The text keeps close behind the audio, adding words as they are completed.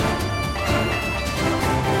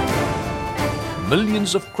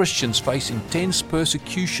millions of Christians face intense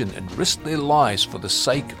persecution and risk their lives for the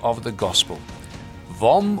sake of the gospel.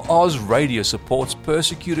 Martyrs Radio supports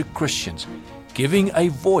persecuted Christians, giving a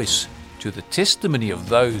voice to the testimony of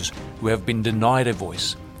those who have been denied a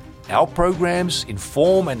voice. Our programs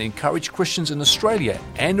inform and encourage Christians in Australia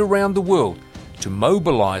and around the world to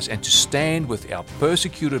mobilize and to stand with our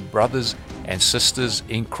persecuted brothers and sisters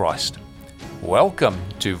in Christ. Welcome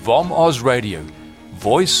to Martyrs Radio,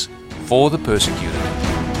 voice for the persecuted.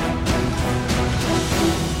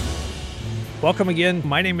 Welcome again.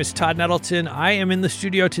 My name is Todd Nettleton. I am in the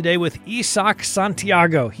studio today with Isaac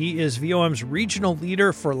Santiago. He is VOM's regional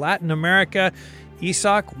leader for Latin America.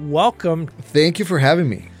 Isaac, welcome. Thank you for having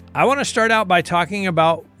me. I want to start out by talking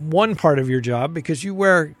about one part of your job because you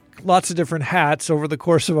wear lots of different hats over the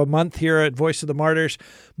course of a month here at Voice of the Martyrs.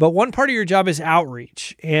 But one part of your job is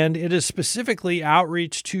outreach, and it is specifically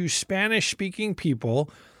outreach to Spanish-speaking people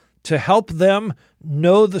to help them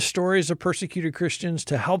know the stories of persecuted Christians,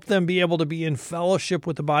 to help them be able to be in fellowship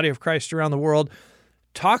with the body of Christ around the world.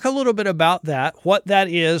 Talk a little bit about that, what that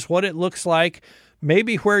is, what it looks like,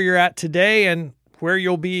 maybe where you're at today and where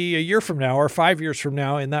you'll be a year from now or 5 years from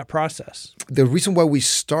now in that process. The reason why we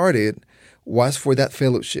started was for that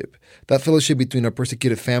fellowship between our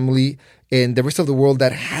persecuted family and the rest of the world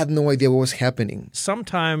that had no idea what was happening.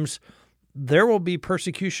 Sometimes there will be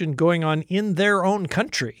persecution going on in their own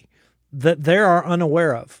country that they are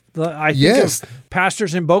unaware of. I think of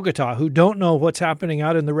pastors in Bogota who don't know what's happening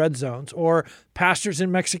out in the red zones, or pastors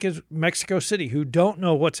in Mexico City who don't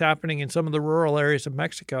know what's happening in some of the rural areas of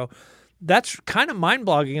Mexico. That's kind of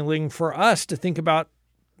mind-boggling for us to think about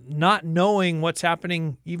not knowing what's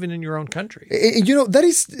happening even in your own country. And, that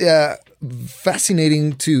is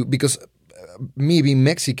fascinating too, because me being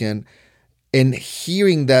Mexican and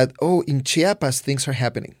hearing that, in Chiapas, things are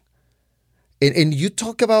happening. And you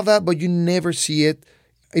talk about that, but you never see it.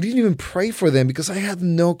 I didn't even pray for them because I had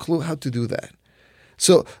no clue how to do that.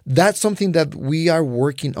 So that's something that we are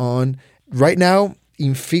working on right now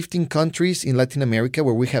in 15 countries in Latin America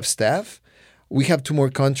where we have staff. We have 2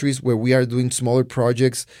 more countries where we are doing smaller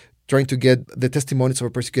projects, trying to get the testimonies of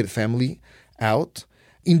a persecuted family out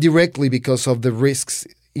indirectly because of the risks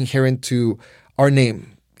inherent to our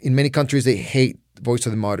name. In many countries, they hate Voice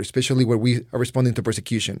of the Martyrs, especially where we are responding to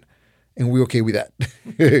persecution. And we're okay with that.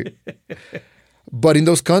 But in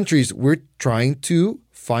those countries, we're trying to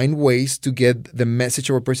find ways to get the message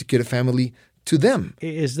of our persecuted family to them.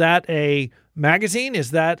 Is that a magazine?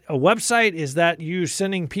 Is that a website? Is that you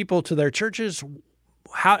sending people to their churches?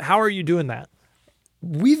 How are you doing that?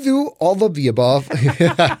 We do all of the above.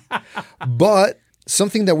 But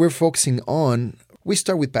something that we're focusing on, we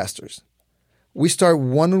start with pastors. We start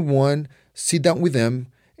one-on-one, sit down with them,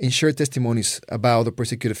 and share testimonies about the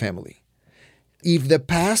persecuted family. If the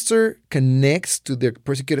pastor connects to the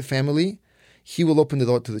persecuted family, he will open the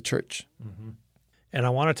door to the church. Mm-hmm. And I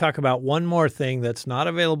want to talk about one more thing that's not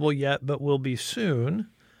available yet, but will be soon,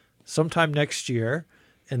 sometime next year,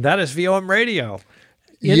 and that is VOM Radio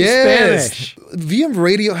in Spanish. VOM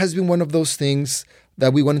Radio has been one of those things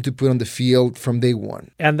that we wanted to put on the field from day one.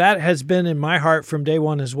 And that has been in my heart from day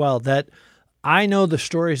one as well, that I know the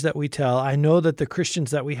stories that we tell. I know that the Christians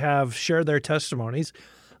that we have share their testimonies.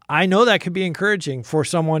 I know that could be encouraging for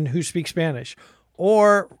someone who speaks Spanish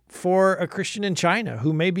or for a Christian in China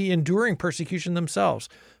who may be enduring persecution themselves,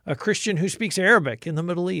 a Christian who speaks Arabic in the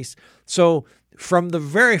Middle East. So from the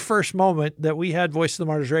very first moment that we had Voice of the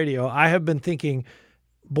Martyrs Radio, I have been thinking,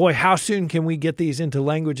 boy, how soon can we get these into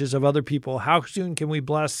languages of other people? How soon can we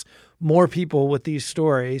bless more people with these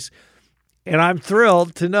stories? And I'm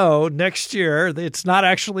thrilled to know next year, it's not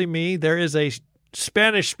actually me. There is a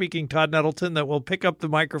Spanish-speaking Todd Nettleton that will pick up the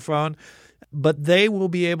microphone, but they will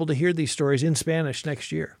be able to hear these stories in Spanish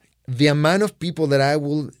next year. The amount of people that I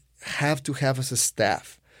will have to have as a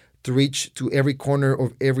staff to reach to every corner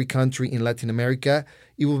of every country in Latin America,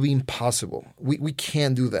 it will be impossible. We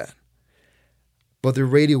can't do that. But the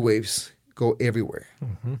radio waves go everywhere.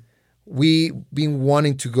 Mm-hmm. We've been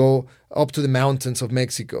wanting to go up to the mountains of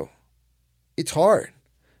Mexico. It's hard.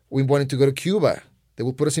 We wanted to go to Cuba. They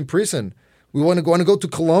will put us in prison. We want to go to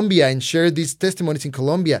Colombia and share these testimonies in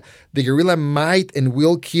Colombia. The guerrilla might and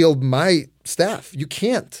will kill my staff. You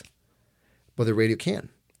can't. But the radio can.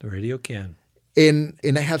 The radio can. And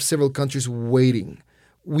I have several countries waiting.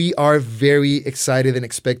 We are very excited and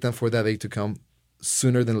expectant for that day to come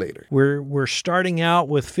sooner than later. We're starting out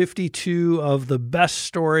with 52 of the best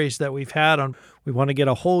stories that we've had on. We want to get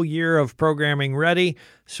a whole year of programming ready.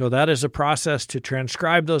 So that is a process to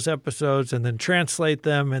transcribe those episodes and then translate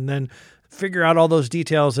them and then figure out all those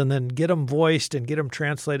details and then get them voiced and get them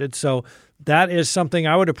translated. So that is something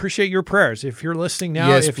I would appreciate your prayers. If you're listening now,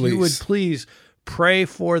 Yes, if please. you would please pray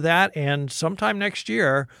for that. And sometime next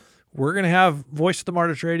year, we're going to have Voice of the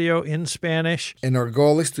Martyrs Radio in Spanish. And our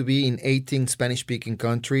goal is to be in 18 Spanish-speaking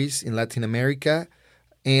countries in Latin America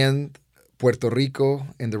and Puerto Rico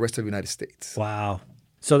and the rest of the United States. Wow.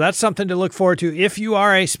 So that's something to look forward to. If you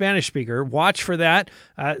are a Spanish speaker, watch for that.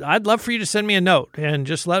 I'd love for you to send me a note and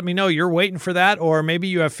just let me know you're waiting for that, or maybe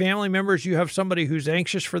you have family members, you have somebody who's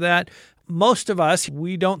anxious for that. Most of us,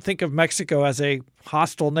 we don't think of Mexico as a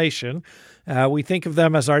hostile nation. We think of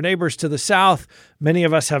them as our neighbors to the south. Many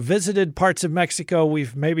of us have visited parts of Mexico.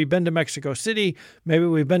 We've maybe been to Mexico City. Maybe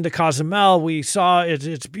we've been to Cozumel. We saw it.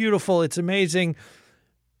 It's beautiful. It's amazing.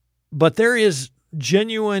 But there is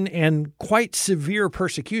genuine and quite severe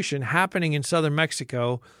persecution happening in southern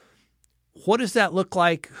Mexico. What does that look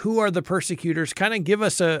like? Who are the persecutors? Kind of give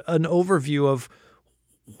us an overview of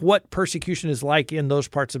what persecution is like in those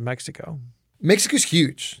parts of Mexico. Mexico is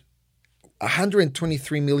huge,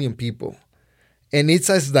 123 million people, and it's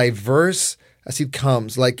as diverse as it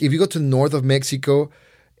comes. Like if you go to the north of Mexico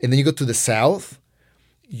and then you go to the south,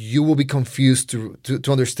 you will be confused to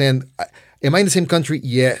understand, am I in the same country?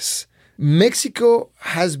 Yes. Mexico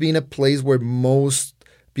has been a place where most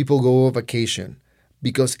people go on vacation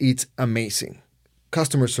because it's amazing.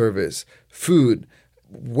 Customer service, food,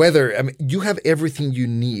 weather. I mean, you have everything you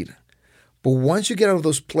need. But once you get out of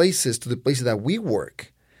those places to the places that we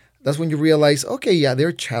work, that's when you realize, okay, yeah, there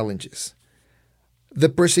are challenges. The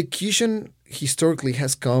persecution historically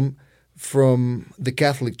has come from the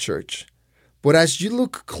Catholic Church. But as you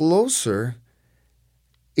look closer,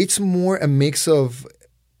 it's more a mix of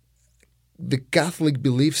the Catholic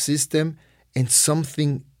belief system and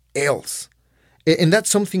something else. And that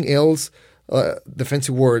something else, the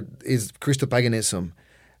fancy word is Christopaganism,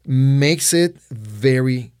 makes it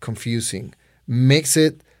very confusing, makes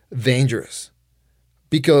it dangerous,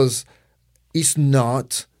 because it's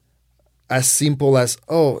not as simple as,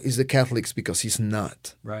 oh, it's the Catholics, because it's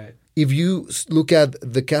not. Right. If you look at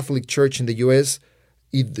the Catholic Church in the U.S.,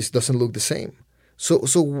 it doesn't look the same. So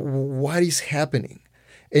what is happening?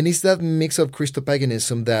 And it's that mix of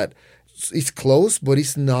Christopaganism that it's close, but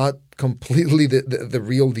it's not completely the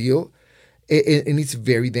real deal. And it's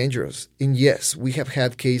very dangerous. And yes, we have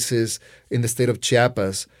had cases in the state of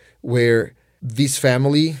Chiapas where this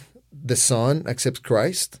family, the son accepts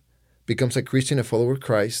Christ, becomes a Christian, a follower of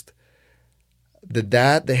Christ. The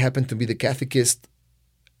dad, they happen to be the catechist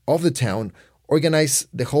of the town, organized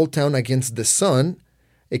the whole town against the son,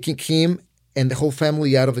 kick him and the whole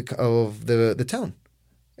family out of the town.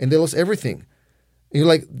 And they lost everything. And you're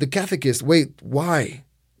like, the catechist, wait, why?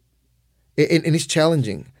 And it's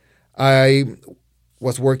challenging. I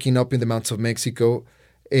was working up in the mountains of Mexico,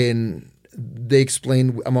 and they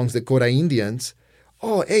explained amongst the Cora Indians,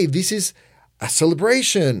 oh, hey, this is a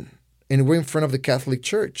celebration. And we're in front of the Catholic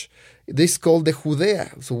Church. This is called the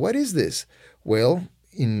Judea. So what is this? Well,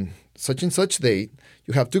 in such and such date,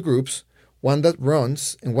 you have two groups, one that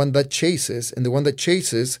runs and one that chases, and the one that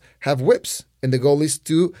chases have whips. And the goal is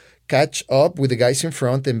to catch up with the guys in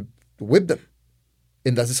front and whip them.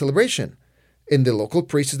 And that's the celebration. And the local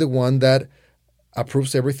priest is the one that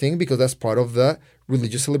approves everything because that's part of the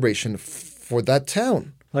religious celebration for that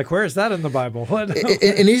town. Like, where is that in the Bible? What?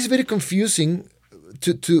 And it's very confusing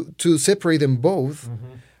to separate them both,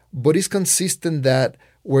 but it's consistent that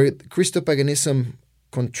where Christopaganism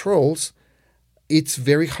controls, it's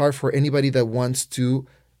very hard for anybody that wants to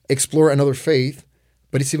explore another faith,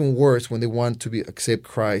 but it's even worse when they want to accept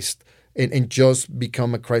Christ and just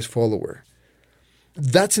become a Christ follower.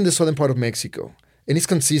 That's in the southern part of Mexico, and it's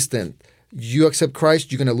consistent. You accept Christ,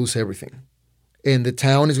 you're going to lose everything. And the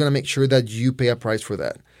town is going to make sure that you pay a price for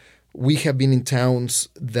that. We have been in towns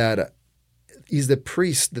that is the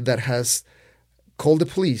priest that has called the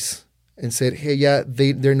police and said, hey, yeah,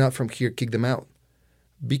 they're not from here, kick them out,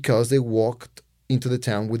 because they walked into the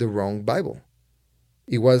town with the wrong Bible.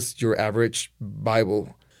 It was your average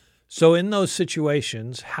Bible. So in those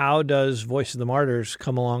situations, how does Voice of the Martyrs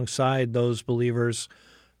come alongside those believers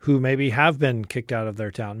who maybe have been kicked out of their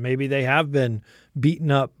town? Maybe they have been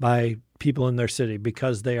beaten up by people in their city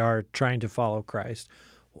because they are trying to follow Christ.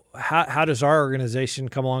 How does our organization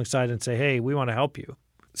come alongside and say, hey, we want to help you?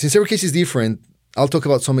 Since every case is different, I'll talk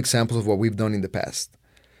about some examples of what we've done in the past.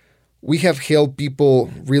 We have helped people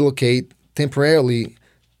relocate temporarily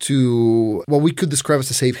to what we could describe as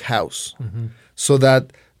a safe house so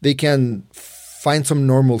that they can find some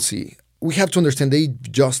normalcy. We have to understand they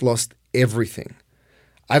just lost everything.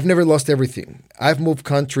 I've never lost everything. I've moved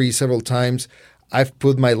countries several times. I've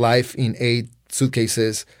put my life in 8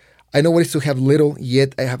 suitcases. I know what it is to have little,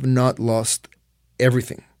 yet I have not lost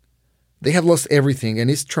everything. They have lost everything, and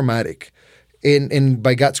it's traumatic. And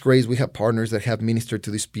by God's grace, we have partners that have ministered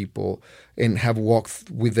to these people and have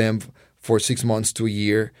walked with them for 6 months to a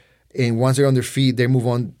year. And once they're on their feet, they move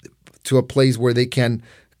on to a place where they can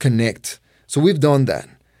connect. So we've done that.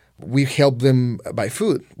 We helped them buy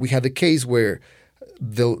food. We had a case where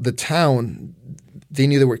the town, they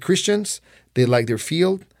knew they were Christians. They liked their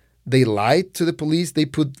field. They lied to the police. They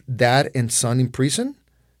put dad and son in prison,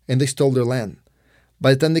 and they stole their land.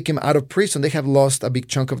 By the time they came out of prison, they have lost a big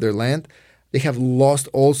chunk of their land. They have lost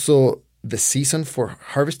also the season for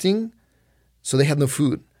harvesting, so they had no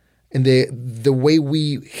food. And the way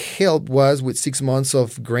we helped was with 6 months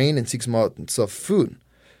of grain and 6 months of food.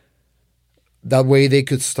 That way they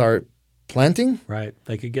could start planting. Right.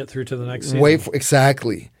 They could get through to the next season.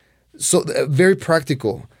 Exactly. So very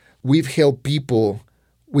practical. We've helped people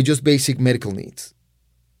with just basic medical needs.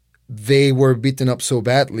 They were beaten up so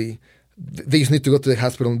badly, they just need to go to the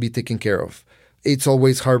hospital and be taken care of. It's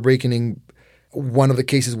always heartbreaking. One of the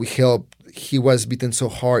cases we helped, he was beaten so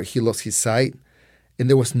hard he lost his sight, and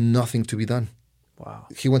there was nothing to be done. Wow.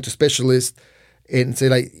 He went to specialists and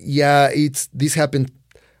said, this happened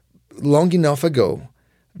long enough ago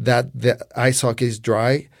that the eye socket is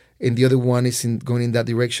dry and the other one is going in that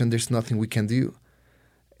direction. There's nothing we can do.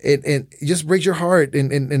 And it just breaks your heart.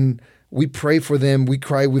 And we pray for them. We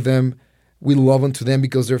cry with them. We love unto them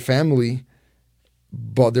because they're family,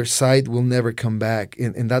 but their sight will never come back.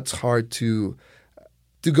 And that's hard to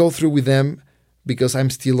go through with them because I'm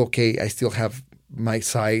still okay. I still have my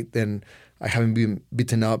sight and I haven't been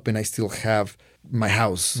beaten up and I still have my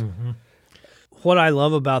house. Mm-hmm. What I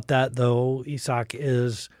love about that, though, Isaac,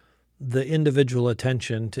 is the individual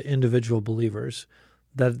attention to individual believers,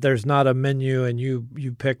 that there's not a menu and you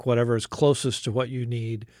pick whatever is closest to what you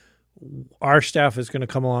need. Our staff is going to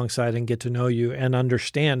come alongside and get to know you and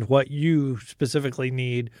understand what you specifically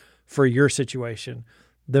need for your situation.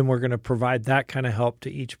 Then we're going to provide that kind of help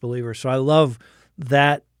to each believer. So I love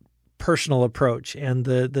that personal approach and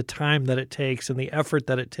the time that it takes and the effort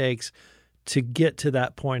that it takes to get to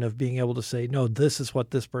that point of being able to say, no, this is what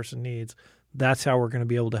this person needs. That's how we're going to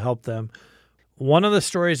be able to help them. One of the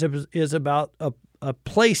stories is about a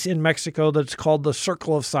place in Mexico that's called the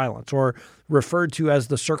Circle of Silence, or referred to as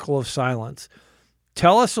the Circle of Silence.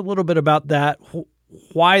 Tell us a little bit about that,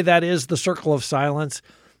 why that is the Circle of Silence,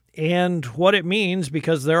 and what it means,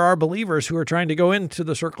 because there are believers who are trying to go into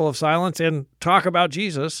the Circle of Silence and talk about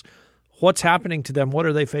Jesus. What's happening to them? What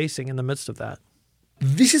are they facing in the midst of that?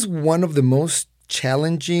 This is one of the most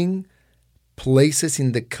challenging places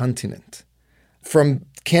in the continent. From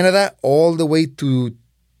Canada all the way to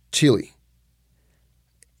Chile.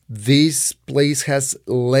 This place has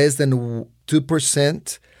less than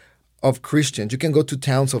 2% of Christians. You can go to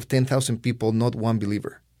towns of 10,000 people, not one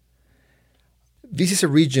believer. This is a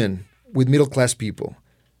region with middle-class people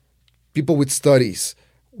with studies,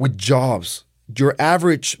 with jobs, your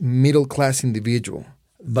average middle-class individual.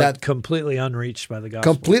 But completely unreached by the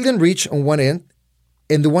gospel. Completely unreached on one end,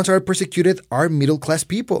 and the ones that are persecuted are middle-class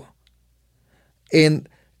people. And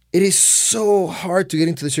it is so hard to get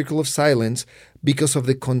into the Circle of Silence because of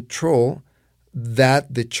the control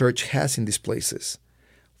that the church has in these places.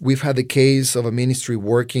 We've had the case of a ministry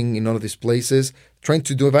working in all of these places, trying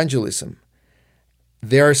to do evangelism.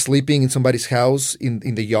 They are sleeping in somebody's house in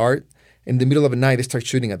the yard. In the middle of the night, they start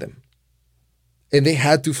shooting at them. And they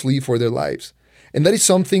had to flee for their lives. And that is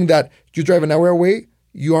something that you drive an hour away,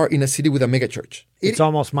 you are in a city with a mega church. It's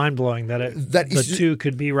almost mind-blowing that the two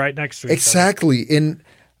could be right next to each other. Exactly. In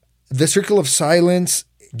the Circle of Silence,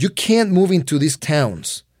 you can't move into these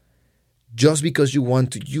towns just because you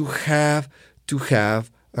want to. You have to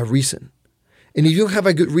have a reason. And if you don't have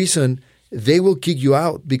a good reason, they will kick you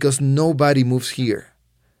out because nobody moves here.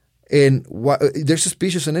 And they're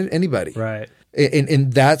suspicious of anybody. Right.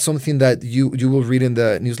 And that's something that you will read in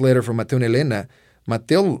the newsletter from Mateo and Elena.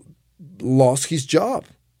 Mateo lost his job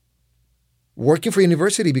working for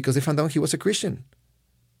university because they found out he was a Christian.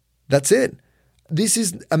 That's it. This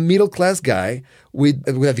is a middle-class guy with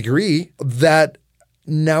a degree that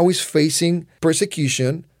now is facing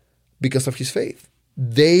persecution because of his faith.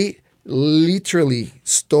 They literally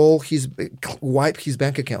wiped his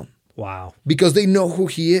bank account. Wow. Because they know who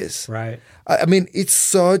he is. Right. I mean, it's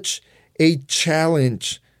such a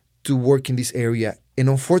challenge to work in this area. And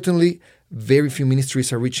unfortunately, very few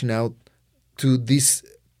ministries are reaching out to this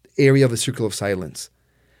area of the Circle of Silence.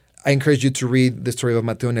 I encourage you to read the story of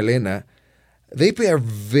Mateo and Elena. They pay a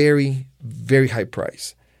very, very high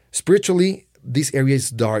price. Spiritually, this area is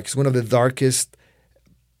dark. It's one of the darkest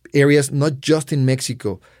areas, not just in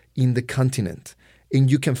Mexico, in the continent. and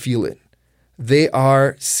you can feel it. They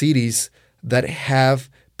are cities that have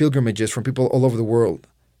pilgrimages from people all over the world,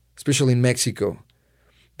 especially in Mexico,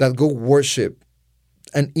 that go worship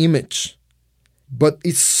an image. But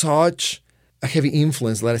it's such a heavy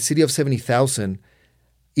influence that a city of 70,000,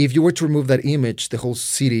 if you were to remove that image, the whole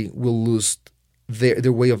city will lose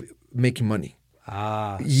their way of making money.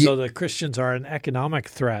 So the Christians are an economic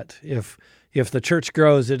threat. If the church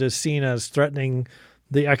grows, it is seen as threatening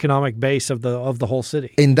the economic base of the whole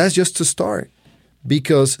city. And that's just to start,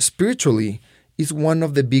 because spiritually, it's one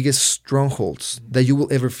of the biggest strongholds that you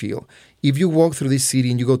will ever feel. If you walk through this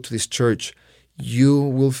city and you go to this church, you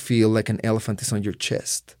will feel like an elephant is on your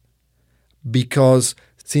chest. Because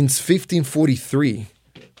since 1543,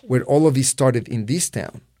 where all of this started in this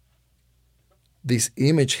town, this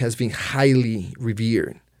image has been highly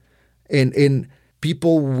revered. And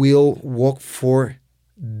people will walk for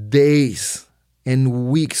days and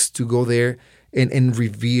weeks to go there and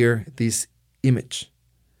revere this image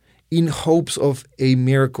in hopes of a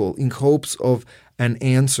miracle, in hopes of an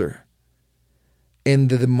answer. And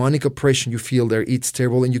the demonic oppression you feel there, it's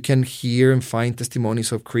terrible. And you can hear and find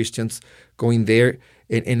testimonies of Christians going there,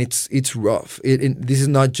 and it's rough. This is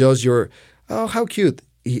not just your, oh, how cute.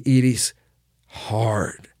 It is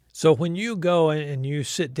hard. So when you go and you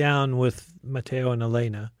sit down with Mateo and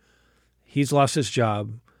Elena, he's lost his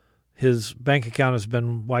job. His bank account has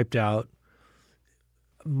been wiped out.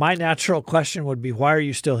 My natural question would be, why are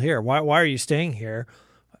you still here? Why are you staying here?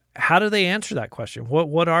 How do they answer that question?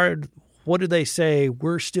 What do they say?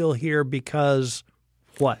 We're still here because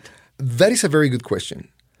what? That is a very good question.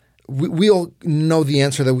 We all know the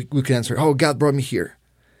answer that we can answer. Oh, God brought me here.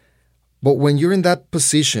 But when you're in that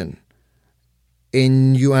position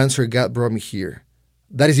and you answer, God brought me here,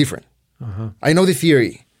 that is different. I know the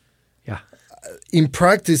theory. Yeah. In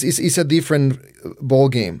practice, it's a different ball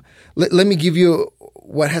game. Let me give you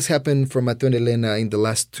what has happened for Mateo and Elena in the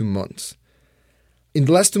last 2 months. In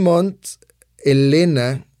the last 2 months,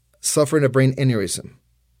 Elena suffered a brain aneurysm.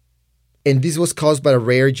 And this was caused by a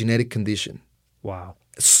rare genetic condition. Wow.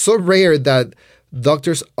 So rare that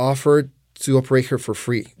doctors offered to operate her for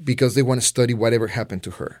free because they want to study whatever happened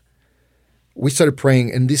to her. We started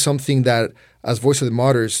praying, and this is something that, as Voice of the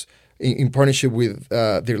Martyrs, in partnership with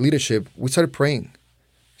their leadership, we started praying.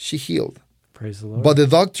 She healed. Praise the Lord. But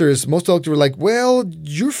most doctors were like, well,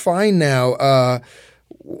 you're fine now.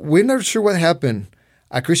 We're not sure what happened.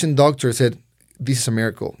 A Christian doctor said, this is a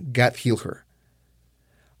miracle. God healed her.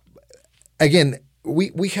 Again,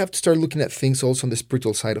 we have to start looking at things also on the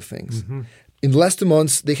spiritual side of things. Mm-hmm. In the last 2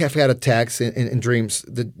 months, they have had attacks and dreams.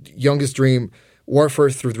 The youngest dream, warfare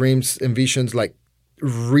through dreams and visions, like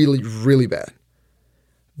really, really bad.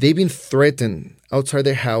 They've been threatened outside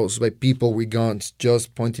their house by people with guns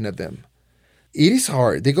just pointing at them. It is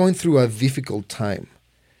hard. They're going through a difficult time.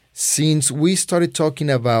 Since we started talking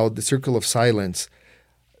about the circle of silence,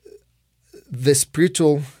 the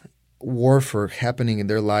spiritual warfare happening in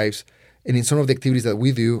their lives and in some of the activities that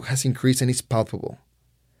we do has increased, and it's palpable.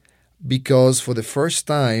 Because for the first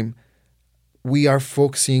time, we are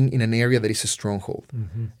focusing in an area that is a stronghold.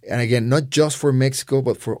 Mm-hmm. And again, not just for Mexico,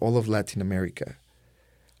 but for all of Latin America.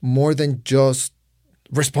 More than just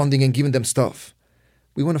responding and giving them stuff.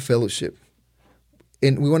 We want a fellowship.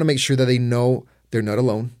 And we want to make sure that they know they're not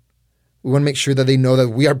alone. We want to make sure that they know that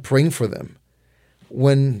we are praying for them.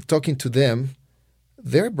 When talking to them,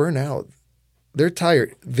 they're burnt out. They're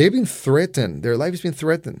tired. They've been threatened. Their life has been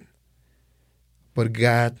threatened. But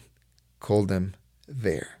God called them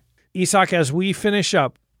there. Isaac, as we finish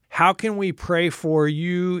up, how can we pray for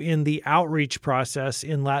you in the outreach process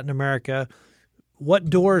in Latin America? What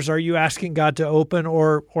doors are you asking God to open,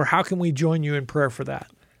 or how can we join you in prayer for that?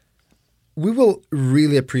 We will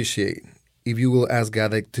really appreciate if you will ask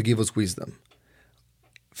God to give us wisdom.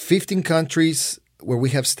 15 countries where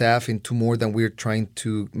we have staff and 2 more than we're trying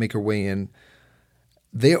to make our way in,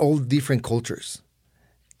 they're all different cultures.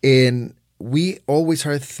 And we always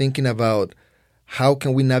are thinking about how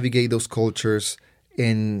can we navigate those cultures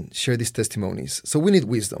and share these testimonies. So we need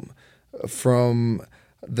wisdom. From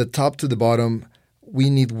the top to the bottom, we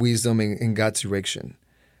need wisdom in God's direction.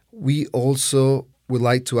 We also would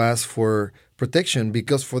like to ask for protection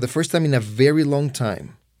because for the first time in a very long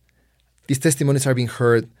time, these testimonies are being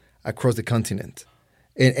heard across the continent.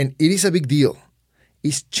 And it is a big deal.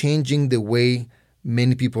 It's changing the way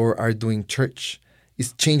many people are doing church.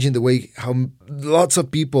 It's changing the way how lots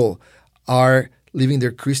of people are living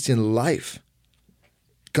their Christian life.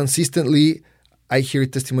 Consistently, I hear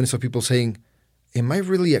testimonies of people saying, am I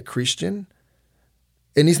really a Christian?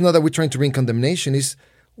 And it's not that we're trying to bring condemnation.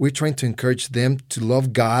 We're trying to encourage them to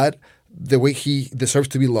love God, the way he deserves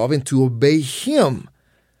to be loved and to obey him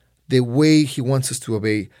the way he wants us to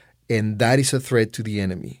obey. And that is a threat to the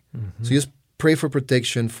enemy. So just pray for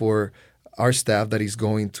protection for our staff that is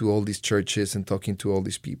going to all these churches and talking to all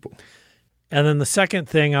these people. And then the second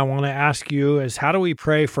thing I want to ask you is, how do we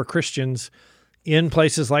pray for Christians in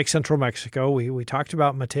places like Central Mexico? We talked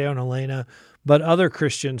about Mateo and Elena, but other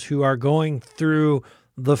Christians who are going through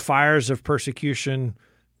the fires of persecution,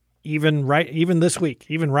 even this week,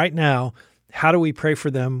 even right now. How do we pray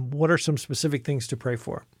for them? What are some specific things to pray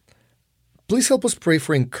for? Please help us pray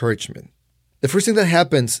for encouragement. The first thing that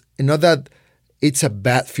happens, and not that it's a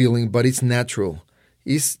bad feeling, but it's natural,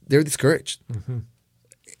 is they're discouraged.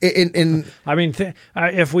 And I mean,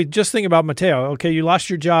 if we just think about Mateo, okay, you lost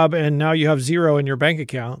your job and now you have zero in your bank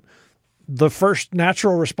account. The first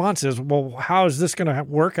natural response is, well, how is this going to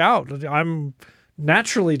work out? I'm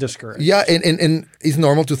naturally discouraged. Yeah, and it's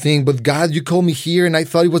normal to think, but God, you called me here and I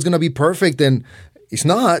thought it was going to be perfect, and it's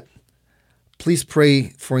not. Please pray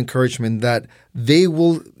for encouragement that they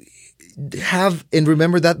will have and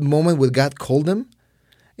remember that moment when God called them,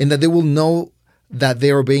 and that they will know that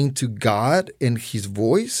they are obeying to God and His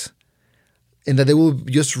voice, and that they will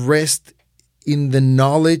just rest in the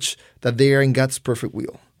knowledge that they are in God's perfect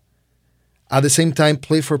will. At the same time,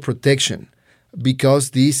 pray for protection,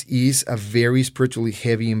 because this is a very spiritually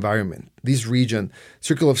heavy environment. This region,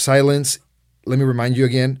 Circle of Silence, let me remind you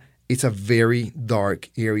again, it's a very dark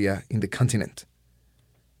area in the continent.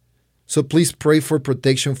 So please pray for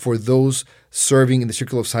protection for those serving in the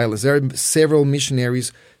Circle of Silence. There are several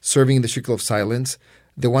missionaries serving in the Circle of Silence.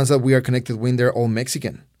 The ones that we are connected with, they're all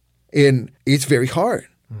Mexican. And it's very hard.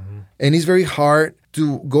 And it's very hard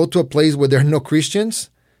to go to a place where there are no Christians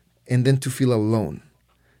and then to feel alone.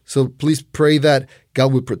 So please pray that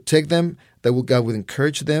God will protect them, that God will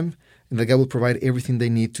encourage them, and that God will provide everything they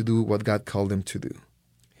need to do what God called them to do.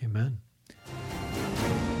 Amen.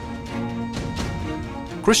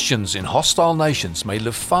 Christians in hostile nations may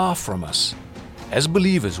live far from us. As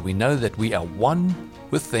believers, we know that we are one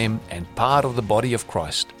with them and part of the body of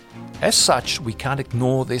Christ. As such, we can't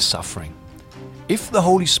ignore their suffering. If the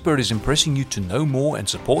Holy Spirit is impressing you to know more and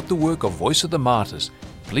support the work of Voice of the Martyrs,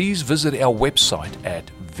 please visit our website at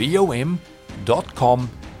vom.com.au.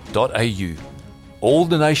 All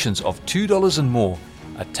donations of $2 and more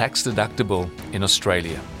are tax deductible in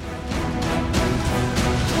Australia.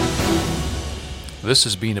 This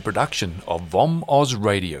has been a production of Martyrs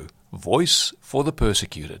Radio, Voice for the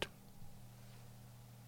Persecuted.